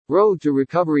Road to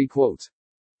Recovery Quotes.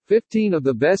 15 of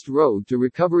the best road to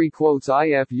recovery quotes.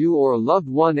 If you or a loved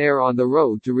one are on the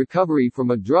road to recovery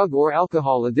from a drug or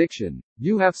alcohol addiction,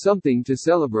 you have something to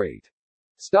celebrate.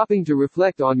 Stopping to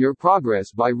reflect on your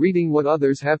progress by reading what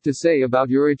others have to say about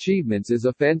your achievements is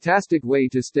a fantastic way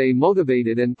to stay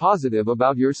motivated and positive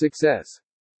about your success.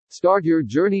 Start your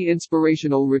journey.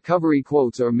 Inspirational recovery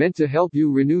quotes are meant to help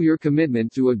you renew your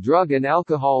commitment to a drug and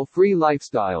alcohol-free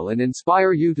lifestyle and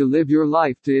inspire you to live your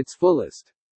life to its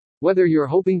fullest. Whether you're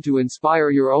hoping to inspire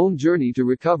your own journey to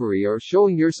recovery or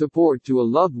showing your support to a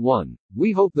loved one,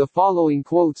 we hope the following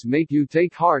quotes make you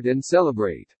take heart and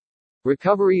celebrate.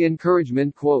 Recovery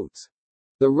encouragement quotes.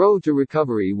 The road to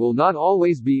recovery will not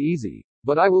always be easy,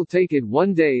 but I will take it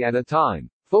one day at a time,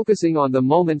 focusing on the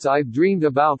moments I've dreamed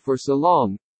about for so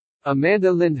long. Amanda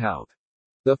Lindhout.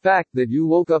 The fact that you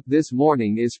woke up this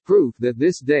morning is proof that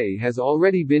this day has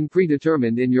already been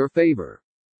predetermined in your favor.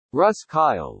 Russ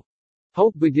Kyle.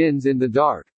 Hope begins in the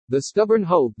dark. The stubborn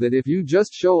hope that if you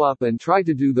just show up and try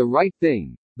to do the right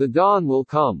thing, the dawn will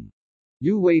come.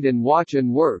 You wait and watch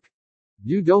and work.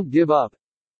 You don't give up.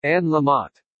 Anne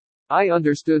Lamott. I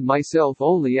understood myself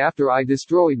only after I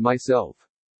destroyed myself.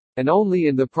 And only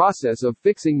in the process of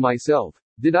fixing myself,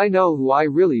 did I know who I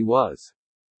really was.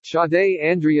 Sade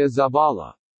Andrea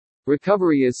Zabala.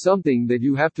 Recovery is something that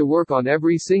you have to work on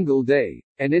every single day,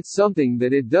 and it's something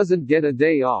that it doesn't get a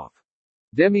day off.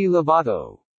 Demi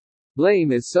Lovato.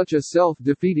 Blame is such a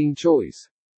self-defeating choice.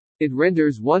 It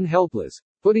renders one helpless,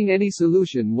 putting any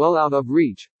solution well out of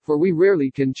reach, for we rarely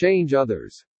can change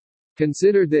others.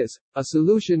 Consider this, a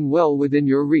solution well within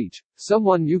your reach,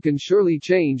 someone you can surely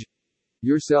change: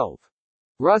 yourself.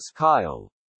 Russ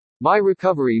Kyle. My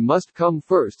recovery must come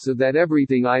first so that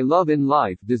everything I love in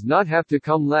life does not have to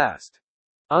come last.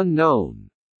 Unknown.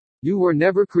 You were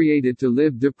never created to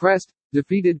live depressed,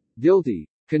 defeated, guilty,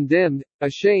 condemned,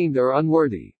 ashamed or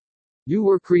unworthy. You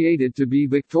were created to be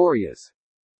victorious.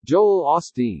 Joel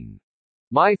Osteen.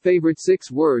 My favorite 6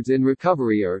 words in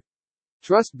recovery are: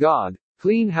 trust God,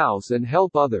 clean house and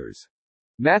help others.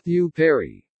 Matthew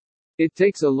Perry. It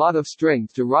takes a lot of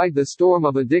strength to ride the storm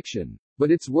of addiction, but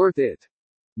it's worth it.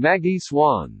 Maggie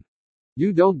Swan.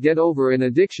 You don't get over an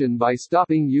addiction by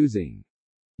stopping using.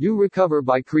 You recover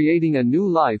by creating a new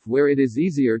life where it is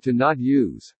easier to not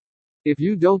use. If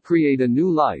you don't create a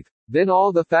new life, then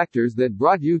all the factors that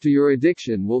brought you to your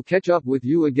addiction will catch up with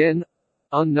you again.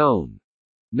 Unknown.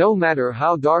 No matter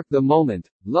how dark the moment,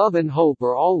 love and hope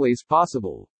are always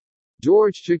possible.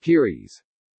 George Chakiris.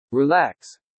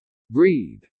 Relax.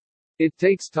 Breathe. It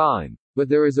takes time, but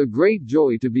there is a great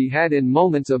joy to be had in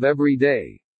moments of every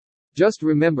day. Just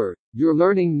remember, you're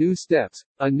learning new steps,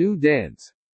 a new dance.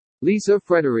 Lisa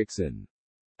Frederickson.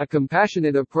 A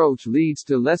compassionate approach leads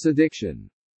to less addiction.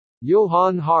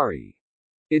 Johan Hari.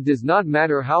 It does not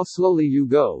matter how slowly you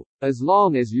go, as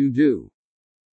long as you do.